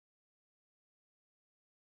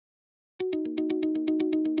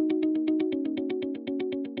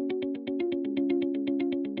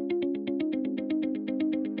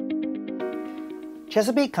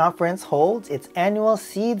Chesapeake Conference holds its annual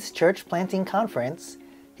Seeds Church Planting Conference.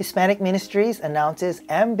 Hispanic Ministries announces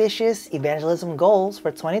ambitious evangelism goals for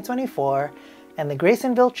 2024, and the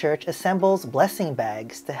Grasonville Church assembles blessing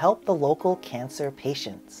bags to help the local cancer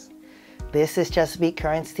patients. This is Chesapeake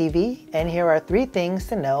Currents TV, and here are 3 things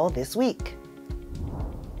to know this week.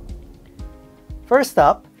 First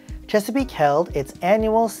up, Chesapeake held its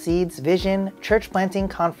annual Seeds Vision Church Planting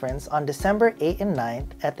Conference on December 8th and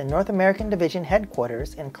 9th at the North American Division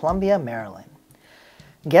headquarters in Columbia, Maryland.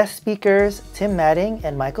 Guest speakers Tim Madding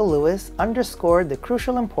and Michael Lewis underscored the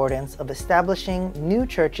crucial importance of establishing new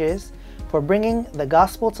churches for bringing the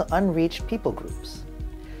gospel to unreached people groups.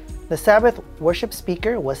 The Sabbath worship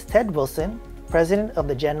speaker was Ted Wilson, president of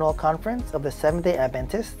the General Conference of the Seventh-day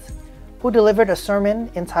Adventists, who delivered a sermon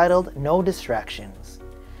entitled No Distractions.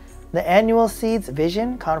 The annual Seeds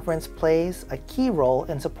Vision Conference plays a key role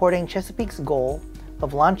in supporting Chesapeake's goal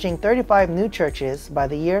of launching 35 new churches by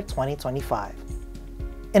the year 2025.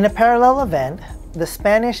 In a parallel event, the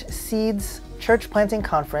Spanish Seeds Church Planting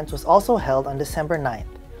Conference was also held on December 9th.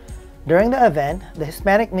 During the event, the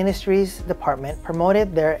Hispanic Ministries Department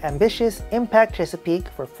promoted their ambitious Impact Chesapeake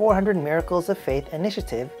for 400 Miracles of Faith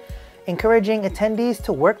initiative, encouraging attendees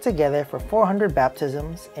to work together for 400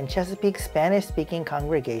 baptisms in Chesapeake Spanish-speaking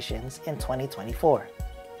congregations in 2024.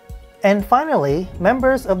 And finally,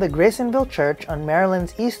 members of the Grasonville Church on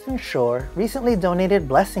Maryland's Eastern Shore recently donated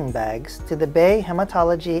blessing bags to the Bay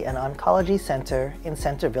Hematology and Oncology Center in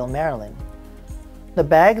Centerville, Maryland. The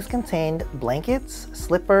bags contained blankets,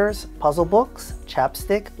 slippers, puzzle books,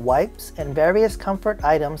 chapstick, wipes, and various comfort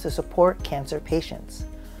items to support cancer patients.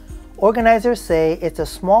 Organizers say it's a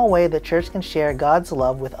small way the church can share God's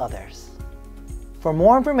love with others. For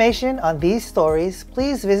more information on these stories,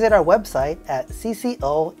 please visit our website at ccosda.org.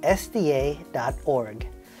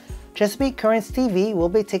 Chesapeake Currents TV will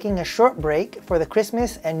be taking a short break for the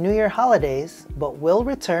Christmas and New Year holidays, but will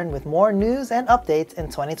return with more news and updates in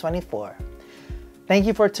 2024. Thank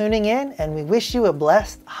you for tuning in, and we wish you a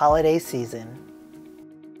blessed holiday season.